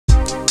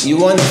You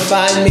wanna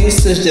find me,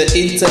 search the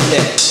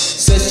internet.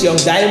 Search Young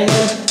Diamond,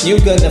 you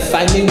gonna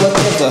find me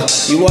whatever.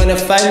 You wanna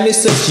find me,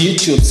 search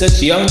YouTube,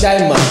 search Young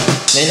Diamond.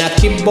 Man, I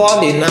keep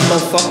balling, I'm a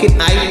fucking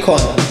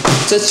icon.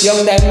 Search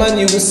Young Diamond,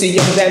 you will see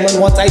Young Diamond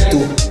what I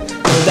do.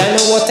 Young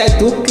Diamond what I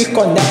do, click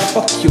on that,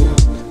 fuck you.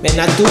 Man,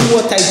 I do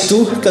what I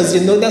do, cause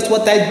you know that's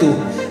what I do.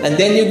 And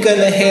then you're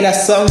gonna hear that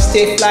song,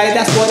 Stay Fly,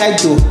 that's what I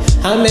do.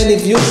 How many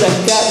views I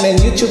got, man,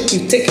 YouTube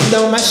keep taking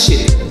down my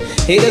shit.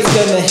 Haters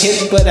gonna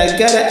hate, but I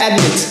gotta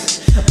admit,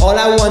 all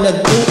I wanna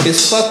do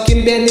is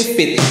fucking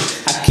benefit.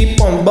 I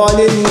keep on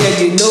balling, yeah,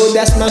 you know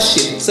that's my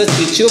shit. Search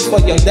YouTube for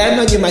Young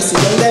Diamond, you might see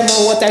Young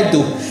Diamond what I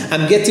do.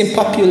 I'm getting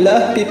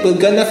popular, people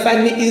gonna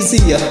find me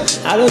easier.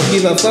 I don't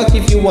give a fuck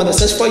if you wanna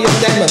search for Young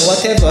Diamond,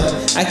 whatever.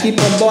 I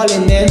keep on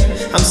balling, man,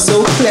 I'm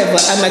so clever.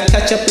 I might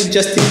catch up with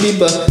Justin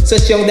Bieber.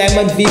 Search Young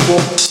Diamond Vivo.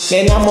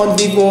 Man, I'm on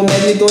Vivo,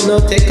 man, you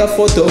gonna take a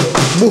photo.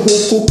 Boohoo,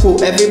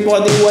 cuckoo,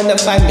 everybody wanna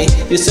find me.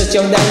 You search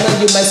Young Diamond,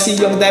 you might see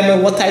Young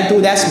Diamond, what I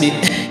do, that's me.